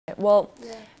Well,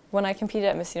 when I competed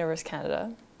at Miss Universe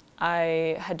Canada,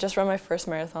 I had just run my first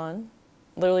marathon,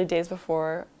 literally days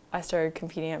before I started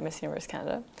competing at Miss Universe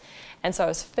Canada. And so I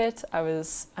was fit. I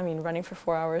mean, running for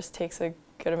 4 hours takes a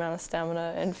good amount of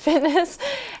stamina and fitness,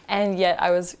 and yet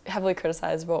I was heavily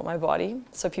criticized about my body.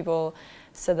 So people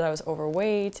said that I was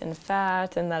overweight and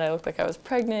fat and that I looked like I was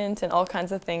pregnant and all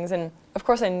kinds of things. And of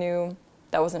course I knew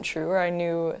that wasn't true, or I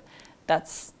knew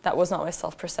that was not my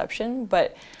self-perception,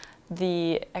 but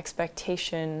the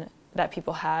expectation that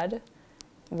people had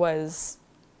was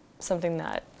something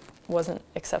that wasn't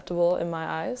acceptable in my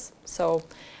eyes. So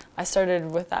I started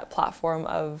with that platform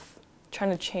of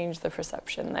trying to change the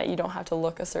perception that you don't have to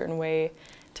look a certain way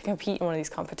to compete in one of these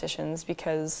competitions,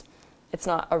 because it's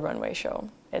not a runway show.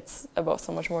 It's about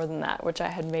so much more than that, which I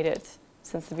had made it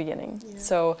since the beginning. Yeah.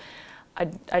 So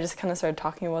I just kind of started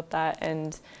talking about that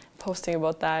and posting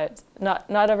about that, not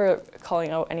ever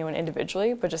calling out anyone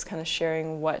individually, but just kind of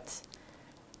sharing what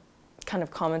kind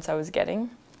of comments I was getting.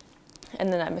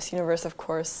 And then at Miss Universe, of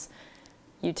course,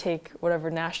 you take whatever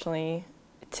nationally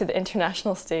to the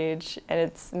international stage and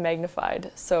it's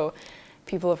magnified. So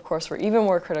people, of course, were even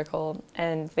more critical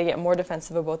and they get more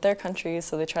defensive about their countries,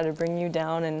 so they try to bring you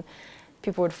down, and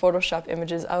people would Photoshop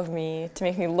images of me to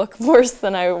make me look worse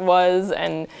than I was.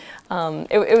 And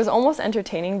it was almost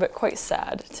entertaining but quite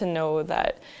sad to know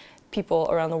that people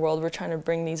around the world were trying to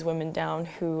bring these women down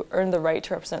who earned the right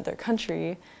to represent their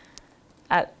country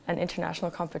at an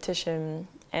international competition,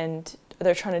 and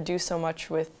they're trying to do so much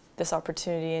with this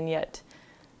opportunity, and yet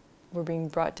we're being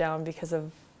brought down because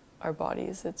of our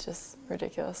bodies. It's just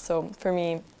ridiculous. So for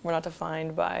me, we're not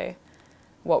defined by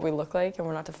what we look like, and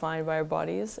we're not defined by our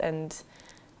bodies, and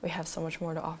we have so much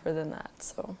more to offer than that.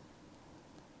 So